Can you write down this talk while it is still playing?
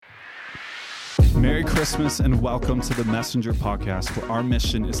Merry Christmas and welcome to the Messenger Podcast, where our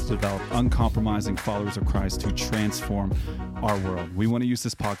mission is to develop uncompromising followers of Christ who transform our world. We want to use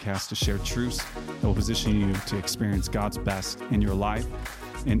this podcast to share truths that will position you to experience God's best in your life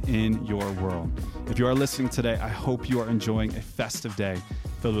and in your world. If you are listening today, I hope you are enjoying a festive day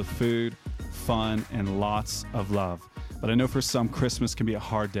filled with food, fun, and lots of love. But I know for some, Christmas can be a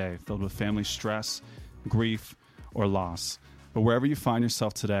hard day filled with family stress, grief, or loss. But wherever you find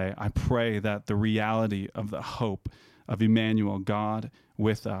yourself today, I pray that the reality of the hope of Emmanuel, God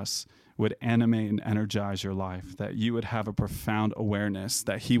with us, would animate and energize your life, that you would have a profound awareness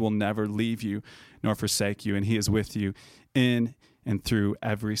that He will never leave you nor forsake you, and He is with you in and through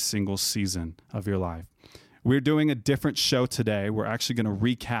every single season of your life. We're doing a different show today. We're actually going to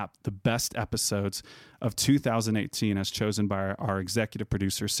recap the best episodes of 2018 as chosen by our executive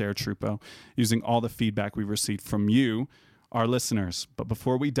producer, Sarah Trupo, using all the feedback we've received from you, our listeners. But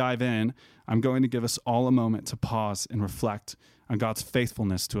before we dive in, I'm going to give us all a moment to pause and reflect on God's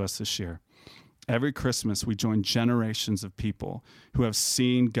faithfulness to us this year. Every Christmas, we join generations of people who have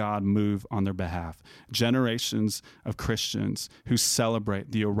seen God move on their behalf, generations of Christians who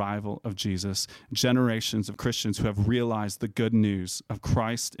celebrate the arrival of Jesus, generations of Christians who have realized the good news of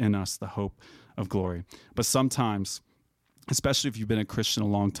Christ in us, the hope of glory. But sometimes, especially if you've been a Christian a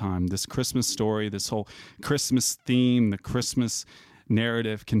long time, this Christmas story, this whole Christmas theme, the Christmas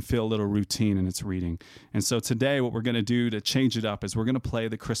narrative can feel a little routine in its reading. And so today what we're going to do to change it up is we're going to play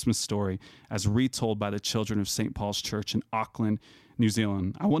the Christmas story as retold by the children of St. Paul's Church in Auckland, New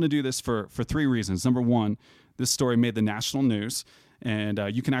Zealand. I want to do this for three reasons. Number one, this story made the national news, and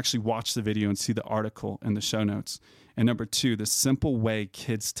you can actually watch the video and see the article in the show notes. And number two, the simple way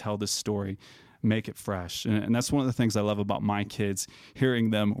kids tell this story make it fresh. And that's one of the things I love about my kids,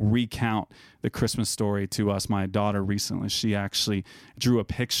 hearing them recount the Christmas story to us. My daughter recently, she actually drew a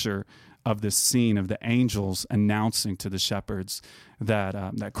picture of this scene of the angels announcing to the shepherds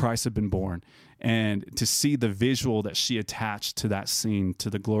that Christ had been born. And to see the visual that she attached to that scene, to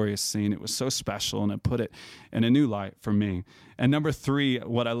the glorious scene, it was so special, and it put it in a new light for me. And number three,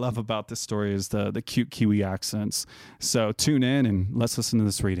 what I love about this story is the cute Kiwi accents. So tune in and let's listen to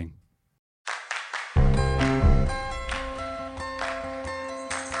this reading.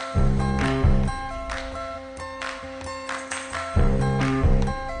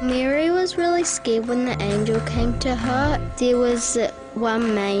 Mary was really scared when the angel came to her. There was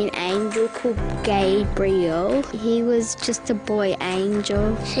one main angel called Gabriel. He was just a boy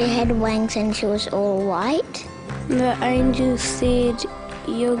angel. She had wings and she was all white. The angel said,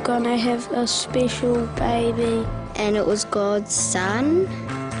 "You're gonna have a special baby." And it was God's son.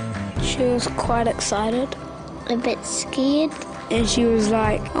 She was quite excited. A bit scared. And she was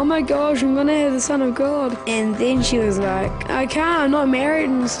like, "Oh my gosh, I'm gonna have the Son of God." And then she was like, "I can't, I'm not married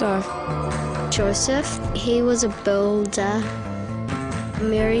and stuff." Joseph, he was a builder.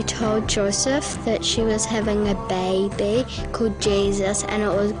 Mary told Joseph that she was having a baby called Jesus, and it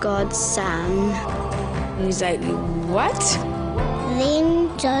was God's son. He was like, "What?" Then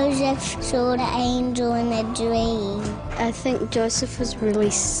Joseph saw the angel in a dream. I think Joseph was really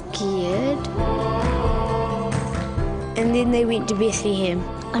scared. And then they went to Bethlehem.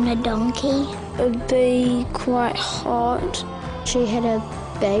 On a donkey. It'd be quite hot. She had a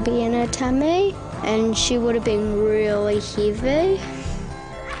baby in her tummy, and she would have been really heavy.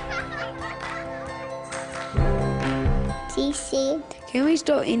 She said, "Can we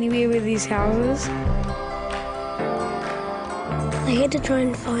stop anywhere with these houses?" They had to try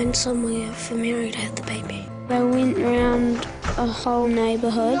and find somewhere for Mary to have the baby. They went around a whole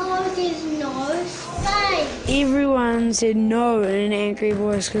neighbourhood. "No, there's no space." Everyone said no in an angry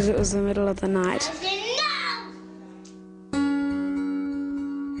voice because it was the middle of the night. I said no!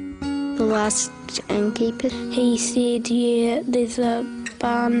 The last innkeeper, He said, "Yeah, there's a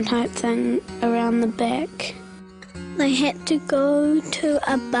barn type thing around the back." They had to go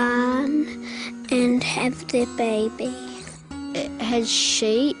to a barn and have their baby. it had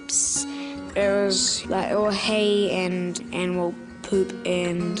sheeps. It was like all hay and animal poop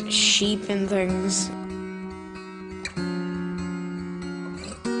and sheep and things.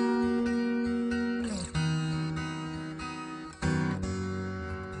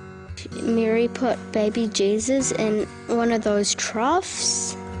 Mary put baby Jesus in one of those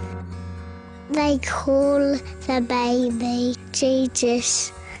troughs. They call the baby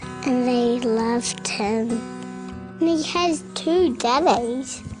Jesus and they loved him. And he has two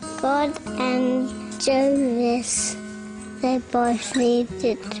daddies, God and Joseph. They both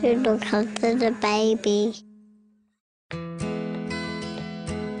needed to look after the baby.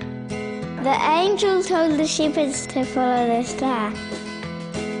 The angel told the shepherds to follow the star.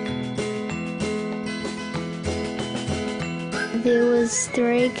 there was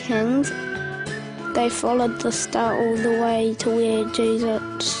 3 kings. They followed the star all the way to where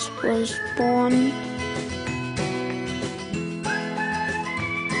Jesus was born.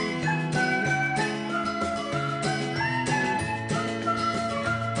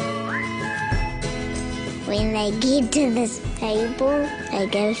 When they get to this table, they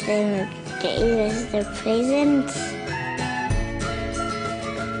give Jesus the presents.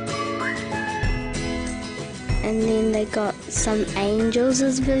 And then they got some angels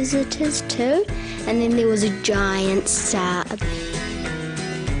as visitors too. And then there was a giant star.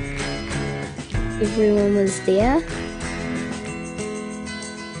 Everyone was there.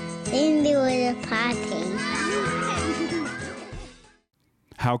 Then there was a party.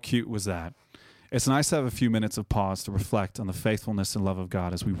 How cute was that? It's nice to have a few minutes of pause to reflect on the faithfulness and love of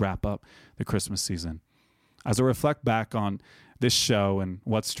God as we wrap up the Christmas season. As I reflect back on this show and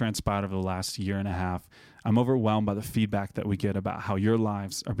what's transpired over the last year and a half, I'm overwhelmed by the feedback that we get about how your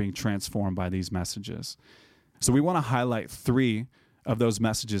lives are being transformed by these messages. So we want to highlight 3 of those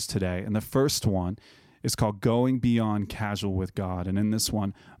messages today. And the first one is called Going Beyond Casual with God. And in this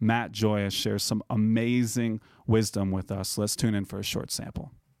one, Matt Joya shares some amazing wisdom with us. Let's tune in for a short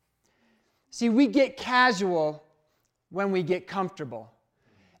sample. See, we get casual when we get comfortable.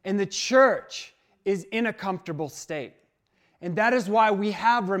 And the church is in a comfortable state. And that is why we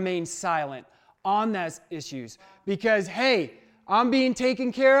have remained silent on those issues. Because, hey, I'm being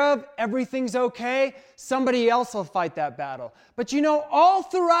taken care of, everything's okay, somebody else will fight that battle. But you know, all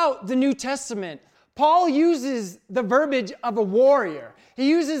throughout the New Testament, Paul uses the verbiage of a warrior. He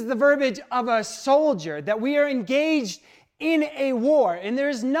uses the verbiage of a soldier, that we are engaged in a war. And there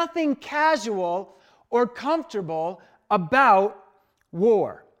is nothing casual or comfortable about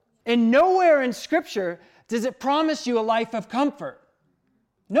war. And nowhere in Scripture does it promise you a life of comfort.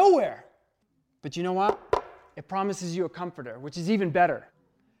 Nowhere. But you know what? It promises you a comforter, which is even better.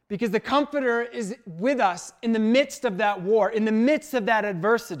 Because the comforter is with us in the midst of that war, in the midst of that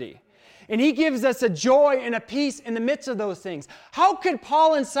adversity. And he gives us a joy and a peace in the midst of those things. How could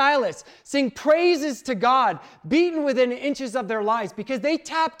Paul and Silas sing praises to God, beaten within inches of their lives? Because they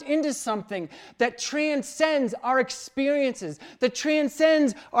tapped into something that transcends our experiences, that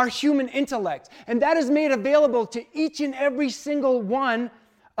transcends our human intellect. And that is made available to each and every single one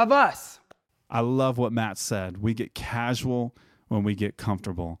of us. I love what Matt said. We get casual when we get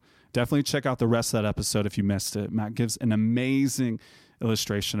comfortable. Definitely check out the rest of that episode if you missed it. Matt gives an amazing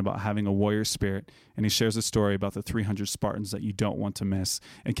illustration about having a warrior spirit, and he shares a story about the 300 Spartans that you don't want to miss.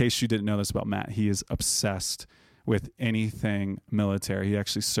 In case you didn't know this about Matt, he is obsessed with anything military. He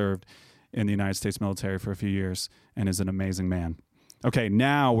actually served in the United States military for a few years and is an amazing man. Okay,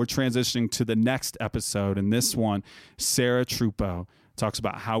 now we're transitioning to the next episode, and this one, Sarah Trupo talks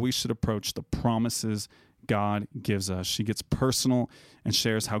about how we should approach the promises God gives us. She gets personal and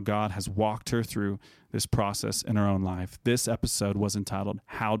shares how God has walked her through this process in her own life. This episode was entitled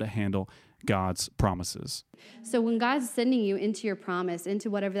How to Handle God's Promises. So when God's sending you into your promise, into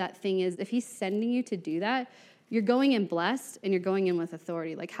whatever that thing is, if he's sending you to do that, you're going in blessed and you're going in with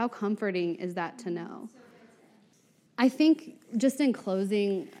authority. Like, how comforting is that to know? I think just in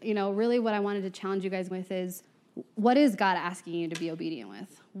closing, really what I wanted to challenge you guys with is, what is God asking you to be obedient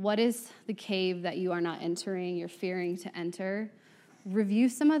with? What is the cave that you are not entering, you're fearing to enter? Review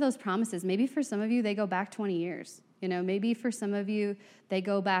some of those promises. Maybe for some of you, they go back 20 years. Maybe for some of you, they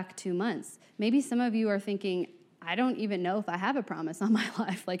go back 2 months. Maybe some of you are thinking, I don't even know if I have a promise on my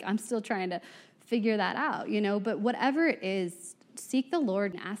life. Like, I'm still trying to figure that out, But whatever it is, seek the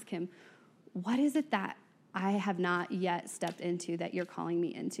Lord and ask him, what is it that I have not yet stepped into that you're calling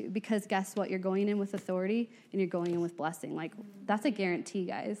me into? Because guess what? You're going in with authority and you're going in with blessing. Like, that's a guarantee,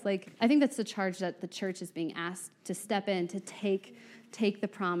 guys. Like, I think that's the charge that the church is being asked to step in, to take the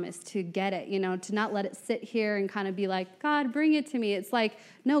promise, to get it, to not let it sit here and kind of be like, God, bring it to me. It's like,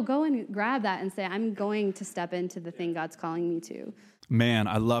 no, go and grab that and say, I'm going to step into the thing God's calling me to. Man,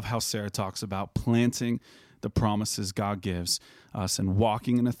 I love how Sarah talks about planting the promises God gives us and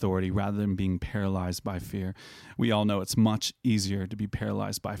walking in authority rather than being paralyzed by fear. We all know it's much easier to be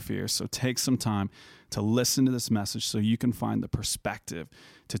paralyzed by fear. So take some time to listen to this message so you can find the perspective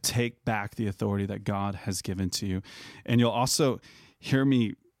to take back the authority that God has given to you. And you'll also hear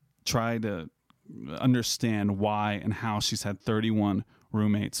me try to understand why and how she's had 31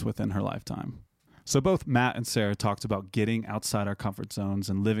 roommates within her lifetime. So both Matt and Sarah talked about getting outside our comfort zones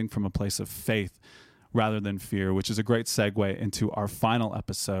and living from a place of faith rather than fear, which is a great segue into our final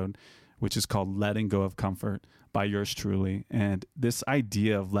episode, which is called Letting Go of Comfort by yours truly. And this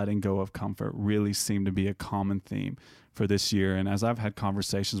idea of letting go of comfort really seemed to be a common theme for this year. And as I've had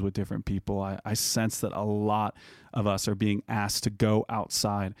conversations with different people, I sense that a lot of us are being asked to go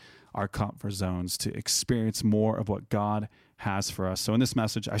outside our comfort zones to experience more of what God has for us. So in this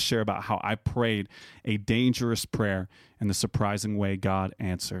message, I share about how I prayed a dangerous prayer and the surprising way God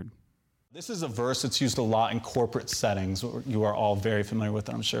answered. This is a verse that's used a lot in corporate settings. You are all very familiar with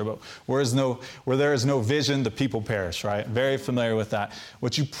it, I'm sure. But where there is no vision, the people perish, right? Very familiar with that.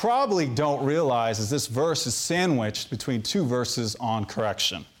 What you probably don't realize is this verse is sandwiched between two verses on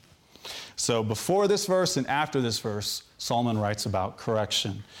correction. So before this verse and after this verse, Solomon writes about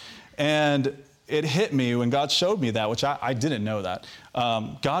correction. And it hit me when God showed me that, which I didn't know that.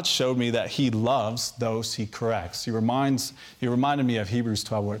 God showed me that he loves those he corrects. He reminded me of Hebrews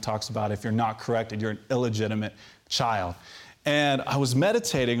 12, where it talks about if you're not corrected, you're an illegitimate child. And I was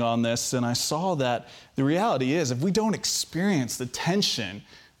meditating on this, and I saw that the reality is, if we don't experience the tension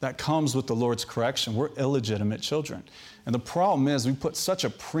that comes with the Lord's correction, we're illegitimate children. And the problem is we put such a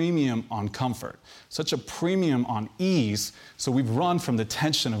premium on comfort, such a premium on ease, so we've run from the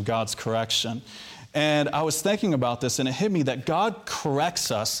tension of God's correction. And I was thinking about this, and it hit me that God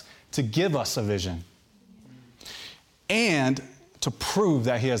corrects us to give us a vision and to prove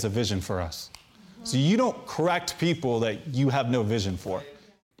that he has a vision for us. So you don't correct people that you have no vision for.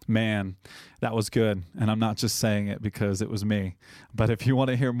 Man, that was good. And I'm not just saying it because it was me. But if you want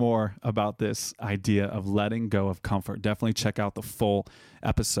to hear more about this idea of letting go of comfort, definitely check out the full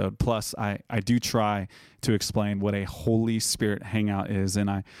episode. Plus, I do try to explain what a Holy Spirit hangout is. And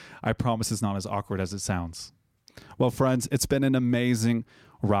I promise it's not as awkward as it sounds. Well, friends, it's been an amazing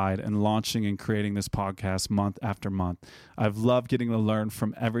ride and launching and creating this podcast month after month. I've loved getting to learn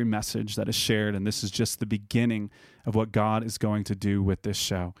from every message that is shared, and this is just the beginning of what God is going to do with this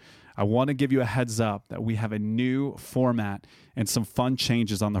show. I want to give you a heads up that we have a new format and some fun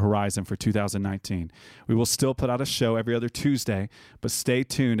changes on the horizon for 2019. We will still put out a show every other Tuesday, but stay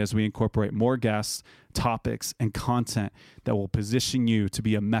tuned as we incorporate more guests, topics, and content that will position you to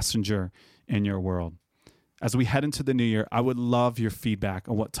be a messenger in your world. As we head into the new year, I would love your feedback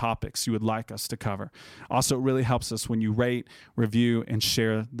on what topics you would like us to cover. Also, it really helps us when you rate, review, and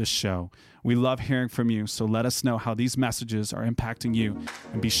share the show. We love hearing from you, so let us know how these messages are impacting you,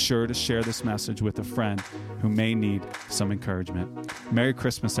 and be sure to share this message with a friend who may need some encouragement. Merry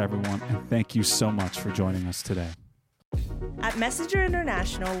Christmas, everyone, and thank you so much for joining us today. At Messenger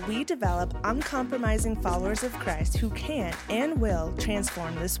International, we develop uncompromising followers of Christ who can and will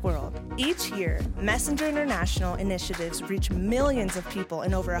transform this world. Each year, Messenger International initiatives reach millions of people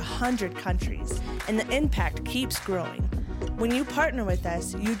in over 100 countries, and the impact keeps growing. When you partner with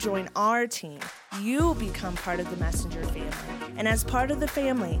us, you join our team. You become part of the Messenger family. And as part of the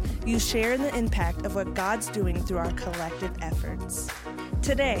family, you share in the impact of what God's doing through our collective efforts.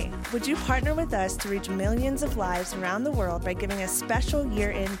 Today, would you partner with us to reach millions of lives around the world by giving a special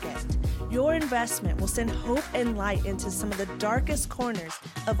year-end gift? Your investment will send hope and light into some of the darkest corners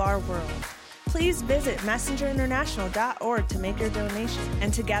of our world. Please visit messengerinternational.org to make your donation.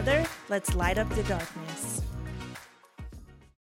 And together, let's light up the darkness.